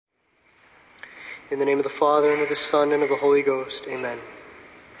In the name of the Father, and of the Son, and of the Holy Ghost. Amen.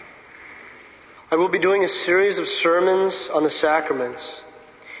 I will be doing a series of sermons on the Sacraments.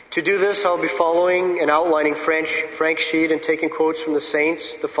 To do this, I'll be following and outlining Frank's sheet and taking quotes from the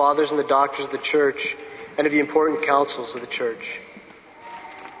saints, the fathers, and the doctors of the Church, and of the important councils of the Church.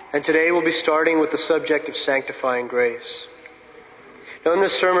 And today we'll be starting with the subject of sanctifying grace. Now in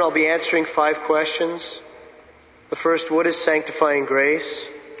this sermon, I'll be answering 5 questions. The first, what is sanctifying grace?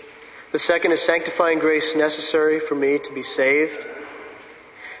 The second, is sanctifying grace necessary for me to be saved?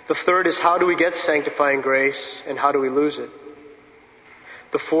 The third is, how do we get sanctifying grace and how do we lose it?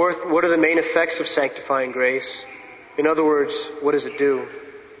 The fourth, what are the main effects of sanctifying grace? In other words, what does it do?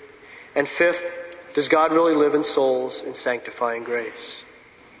 And fifth, does God really live in souls in sanctifying grace?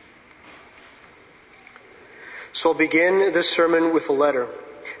 So I'll begin this sermon with a letter.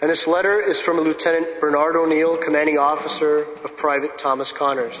 And this letter is from Lieutenant Bernard O'Neill, commanding officer of Private Thomas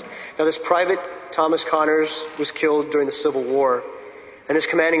Connors. Now this Private Thomas Connors was killed during the Civil War. And this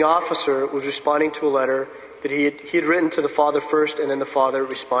commanding officer was responding to a letter that he had written to the Father first, and then the Father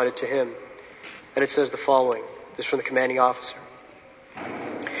responded to him. And it says the following. This is from the commanding officer.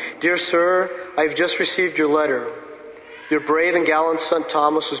 Dear Sir, I have just received your letter. Your brave and gallant son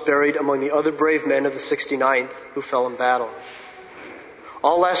Thomas was buried among the other brave men of the 69th who fell in battle.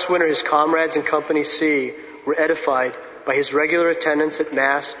 All last winter his comrades in Company C were edified by his regular attendance at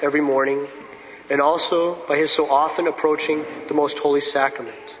Mass every morning, and also by his so often approaching the Most Holy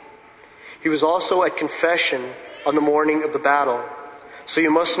Sacrament. He was also at confession on the morning of the battle, so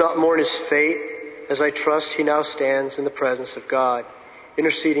you must not mourn his fate, as I trust he now stands in the presence of God,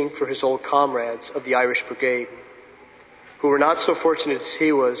 interceding for his old comrades of the Irish Brigade, who were not so fortunate as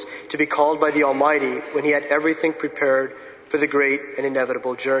he was to be called by the Almighty when he had everything prepared for the great and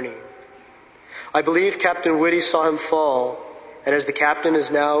inevitable journey. I believe Captain Whitty saw him fall, and as the captain is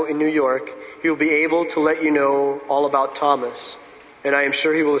now in New York, he will be able to let you know all about Thomas, and I am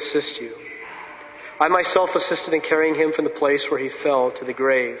sure he will assist you. I myself assisted in carrying him from the place where he fell to the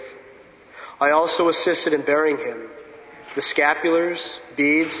grave. I also assisted in burying him. The scapulars,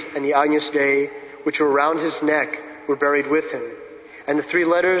 beads, and the Agnus Dei, which were around his neck, were buried with him, and the 3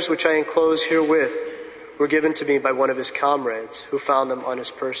 letters which I enclose herewith were given to me by one of his comrades, who found them on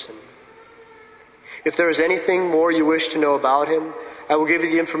his person. If there is anything more you wish to know about him, I will give you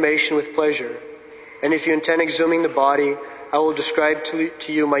the information with pleasure, and if you intend exhuming the body, I will describe to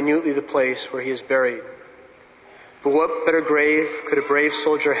you minutely the place where he is buried. But what better grave could a brave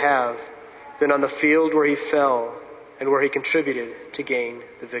soldier have than on the field where he fell and where he contributed to gain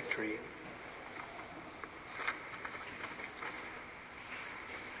the victory?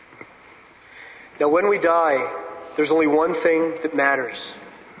 Now, when we die, there's only one thing that matters,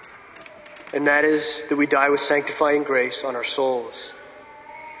 and that is that we die with sanctifying grace on our souls.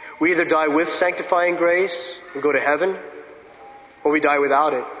 We either die with sanctifying grace and go to heaven, or we die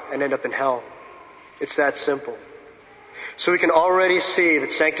without it and end up in hell. It's that simple. So we can already see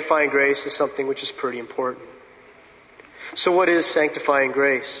that sanctifying grace is something which is pretty important. So what is sanctifying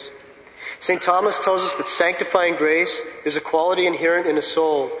grace? St. Thomas tells us that sanctifying grace is a quality inherent in a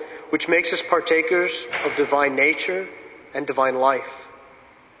soul which makes us partakers of divine nature and divine life.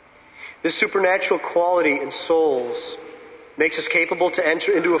 This supernatural quality in souls makes us capable to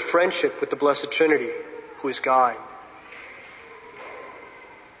enter into a friendship with the Blessed Trinity, who is God.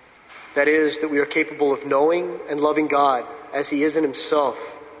 That is, that we are capable of knowing and loving God as He is in Himself,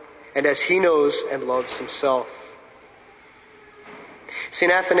 and as He knows and loves Himself.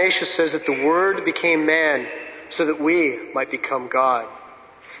 St. Athanasius says that the Word became man so that we might become God.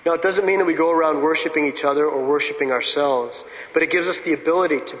 Now, it doesn't mean that we go around worshiping each other or worshiping ourselves, but it gives us the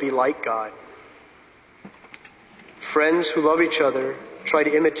ability to be like God. Friends who love each other try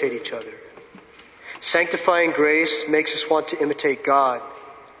to imitate each other. Sanctifying grace makes us want to imitate God,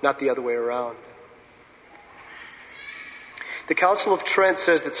 not the other way around. The Council of Trent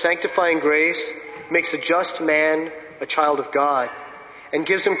says that sanctifying grace makes a just man a child of God and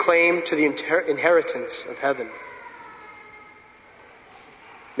gives him claim to the inheritance of heaven.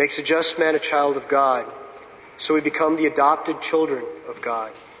 Makes a just man a child of God, so we become the adopted children of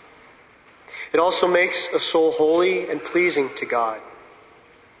God. It also makes a soul holy and pleasing to God.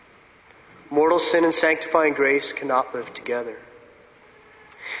 Mortal sin and sanctifying grace cannot live together.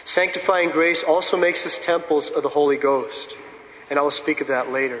 Sanctifying grace also makes us temples of the Holy Ghost, and I will speak of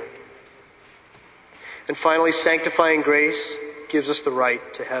that later. And finally, sanctifying grace gives us the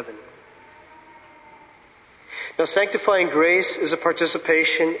right to heaven. Now, sanctifying grace is a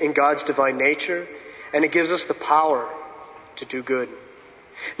participation in God's divine nature, and it gives us the power to do good.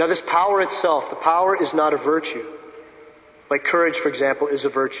 Now, this power itself, the power is not a virtue. Like courage, for example, is a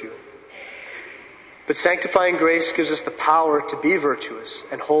virtue. But sanctifying grace gives us the power to be virtuous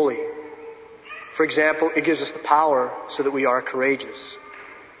and holy. For example, it gives us the power so that we are courageous.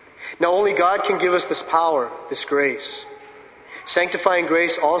 Now only God can give us this power, this grace. Sanctifying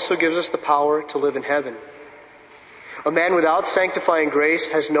grace also gives us the power to live in heaven. A man without sanctifying grace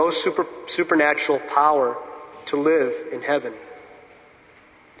has no supernatural power to live in heaven.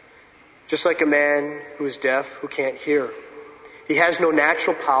 Just like a man who is deaf, who can't hear. He has no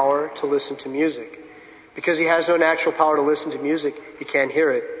natural power to listen to music. Because he has no natural power to listen to music, he can't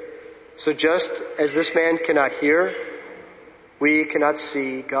hear it. So just as this man cannot hear, we cannot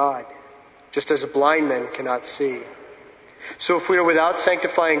see God. Just as a blind man cannot see. So if we are without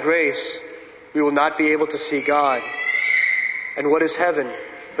sanctifying grace, we will not be able to see God. And what is heaven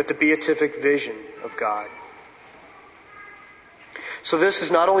but the beatific vision of God? So this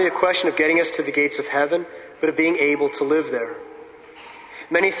is not only a question of getting us to the gates of heaven, but of being able to live there.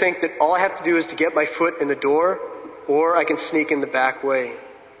 Many think that all I have to do is to get my foot in the door, or I can sneak in the back way.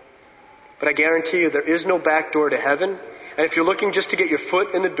 But I guarantee you there is no back door to heaven, and if you're looking just to get your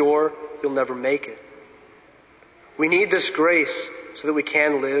foot in the door, you'll never make it. We need this grace so that we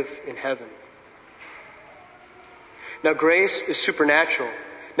can live in heaven. Now grace is supernatural.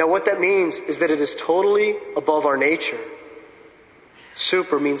 Now what that means is that it is totally above our nature.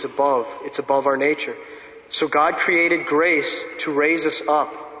 Super means above. It's above our nature. So God created grace to raise us up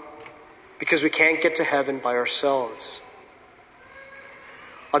because we can't get to heaven by ourselves.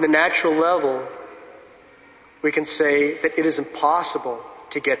 On the natural level, we can say that it is impossible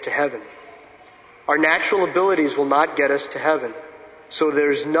to get to heaven. Our natural abilities will not get us to heaven. So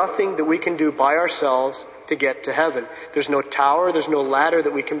there's nothing that we can do by ourselves to get to heaven. There's no tower, there's no ladder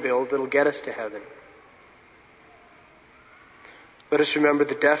that we can build that'll get us to heaven. Let us remember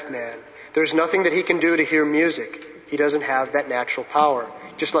the deaf man. There's nothing that he can do to hear music. He doesn't have that natural power.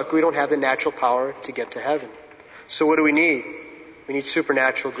 Just like we don't have the natural power to get to heaven. So what do we need? We need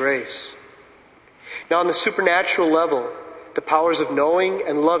supernatural grace. Now on the supernatural level, the powers of knowing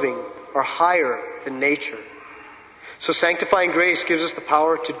and loving are higher than nature. So sanctifying grace gives us the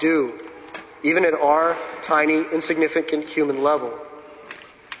power to do, even at our tiny, insignificant human level.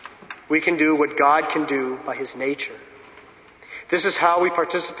 We can do what God can do by His nature. This is how we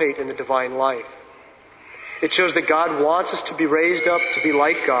participate in the divine life. It shows that God wants us to be raised up to be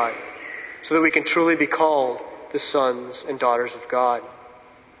like God, so that we can truly be called the sons and daughters of God.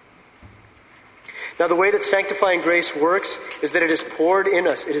 Now the way that sanctifying grace works is that it is poured in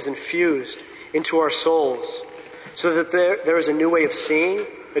us, it is infused into our souls, so that there is a new way of seeing,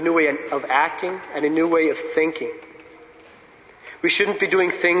 a new way of acting, and a new way of thinking. We shouldn't be doing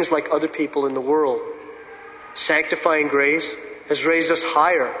things like other people in the world. Sanctifying grace has raised us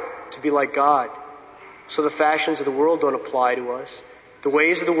higher to be like God. So the fashions of the world don't apply to us. The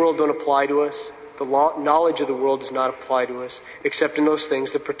ways of the world don't apply to us. The knowledge of the world does not apply to us, except in those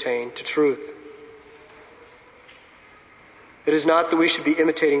things that pertain to truth. It is not that we should be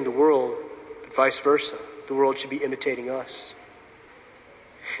imitating the world, but vice versa. The world should be imitating us.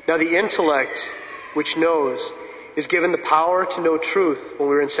 Now the intellect, which knows, is given the power to know truth when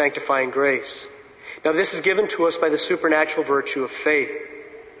we're in sanctifying grace. Now this is given to us by the supernatural virtue of faith.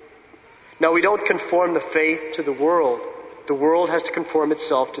 Now we don't conform the faith to the world. The world has to conform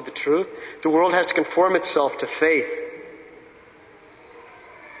itself to the truth. The world has to conform itself to faith.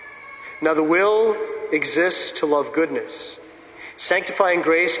 Now the will exists to love goodness. Sanctifying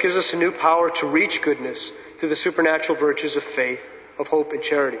grace gives us a new power to reach goodness through the supernatural virtues of faith, of hope and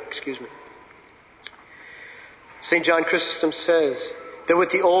charity. St. John Chrysostom says that with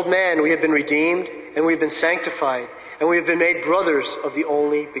the old man we have been redeemed and we have been sanctified and we have been made brothers of the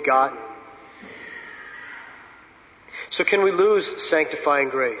only begotten. So can we lose sanctifying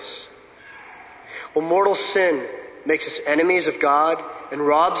grace? Well, mortal sin makes us enemies of God and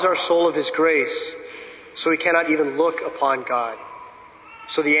robs our soul of His grace, so we cannot even look upon God.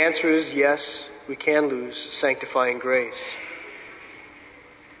 So the answer is yes, we can lose sanctifying grace.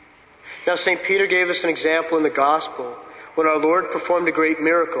 Now St. Peter gave us an example in the Gospel when our Lord performed a great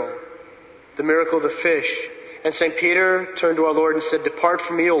miracle, the miracle of the fish. And St. Peter turned to our Lord and said, "Depart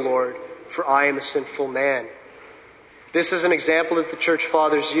from me, O Lord, for I am a sinful man." This is an example that the Church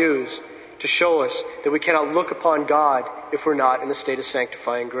Fathers use to show us that we cannot look upon God if we're not in the state of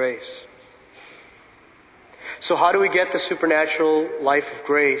sanctifying grace. So how do we get the supernatural life of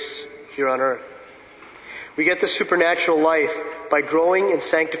grace here on earth? We get the supernatural life by growing in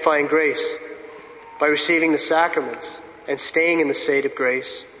sanctifying grace, by receiving the sacraments, and staying in the state of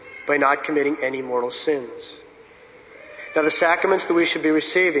grace by not committing any mortal sins. Now the sacraments that we should be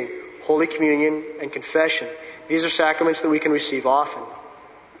receiving, Holy Communion and Confession, these are sacraments that we can receive often.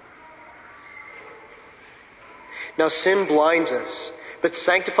 Now sin blinds us, but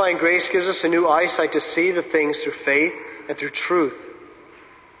sanctifying grace gives us a new eyesight to see the things through faith and through truth.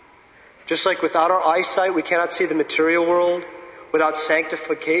 Just like without our eyesight we cannot see the material world, without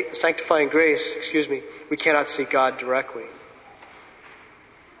sanctifying grace, we cannot see God directly.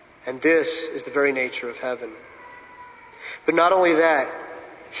 And this is the very nature of heaven. But not only that,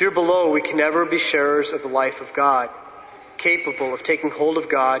 here below we can never be sharers of the life of God, capable of taking hold of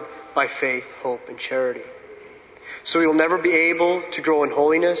God by faith, hope, and charity. So we will never be able to grow in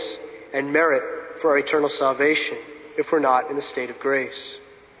holiness and merit for our eternal salvation if we're not in the state of grace.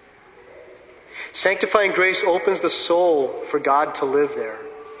 Sanctifying grace opens the soul for God to live there.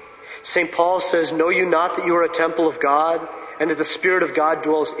 St. Paul says, "Know you not that you are a temple of God, and that the Spirit of God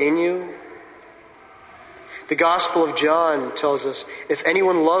dwells in you?" The Gospel of John tells us, "If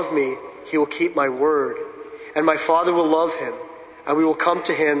anyone love me, he will keep my word, and my Father will love him, and we will come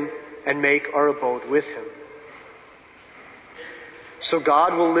to him and make our abode with him." So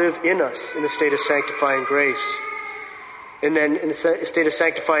God will live in us in the state of sanctifying grace. And then in the state of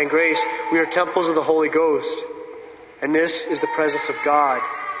sanctifying grace, we are temples of the Holy Ghost. And this is the presence of God,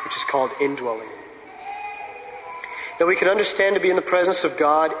 which is called indwelling. Now we can understand to be in the presence of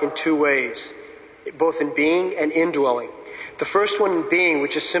God in two ways, both in being and indwelling. The first one in being,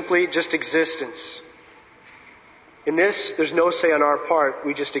 which is simply just existence. In this, there's no say on our part,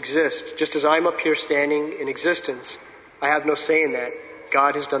 we just exist. Just as I'm up here standing in existence, I have no say in that.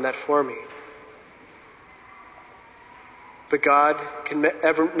 God has done that for me. But God can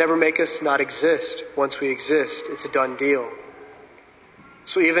never make us not exist. Once we exist, it's a done deal.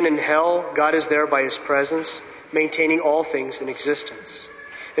 So even in hell, God is there by His presence, maintaining all things in existence.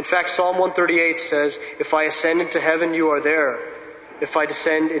 In fact, Psalm 138 says, "If I ascend into heaven, you are there. If I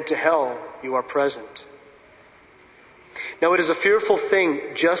descend into hell, you are present." Now it is a fearful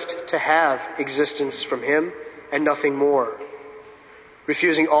thing just to have existence from Him and nothing more,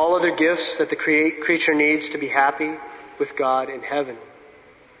 refusing all other gifts that the creature needs to be happy with God in heaven.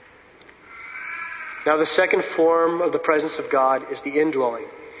 Now the second form of the presence of God is the indwelling,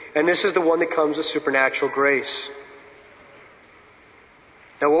 and this is the one that comes with supernatural grace.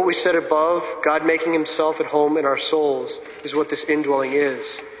 Now what we said above, God making Himself at home in our souls, is what this indwelling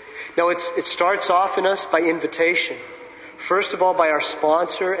is. Now it starts off in us by invitation. First of all by our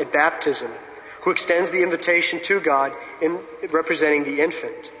sponsor at baptism, who extends the invitation to God in representing the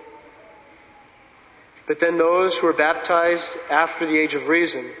infant. But then those who are baptized after the age of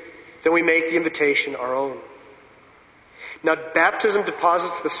reason, then we make the invitation our own. Now baptism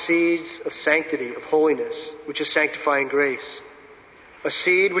deposits the seeds of sanctity, of holiness, which is sanctifying grace. A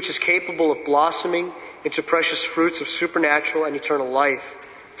seed which is capable of blossoming into precious fruits of supernatural and eternal life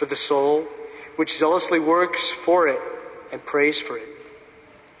for the soul, which zealously works for it and prays for it.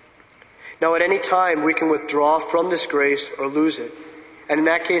 Now at any time we can withdraw from this grace or lose it, and in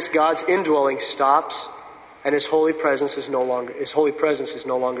that case God's indwelling stops and His holy presence is no longer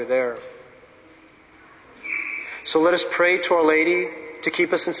there. So let us pray to Our Lady to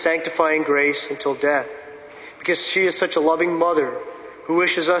keep us in sanctifying grace until death, because she is such a loving mother who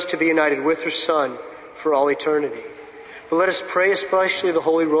wishes us to be united with her Son for all eternity. But let us pray especially the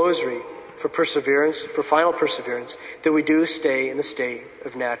Holy Rosary for perseverance, for final perseverance, that we do stay in the state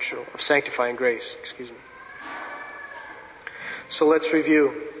of sanctifying grace. So let's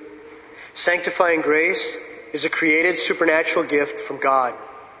review. Sanctifying grace is a created supernatural gift from God.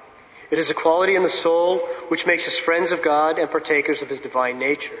 It is a quality in the soul which makes us friends of God and partakers of His divine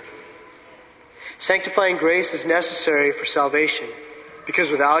nature. Sanctifying grace is necessary for salvation,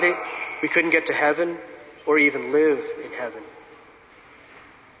 because without it, we couldn't get to heaven or even live in heaven.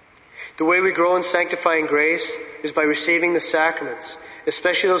 The way we grow in sanctifying grace is by receiving the sacraments,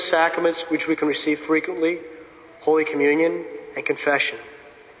 especially those sacraments which we can receive frequently, Holy Communion and confession,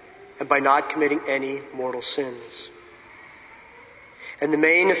 and by not committing any mortal sins. And the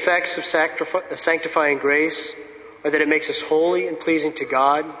main effects of sanctifying grace are that it makes us holy and pleasing to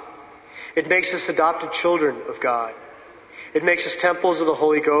God. It makes us adopted children of God. It makes us temples of the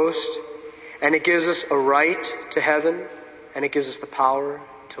Holy Ghost, and it gives us a right to heaven, and it gives us the power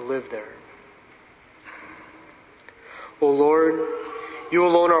to live there. O Lord, You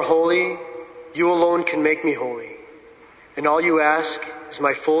alone are holy. You alone can make me holy. And all You ask is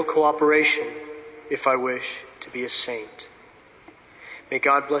my full cooperation if I wish to be a saint. May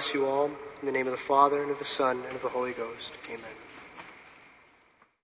God bless you all. In the name of the Father, and of the Son, and of the Holy Ghost. Amen.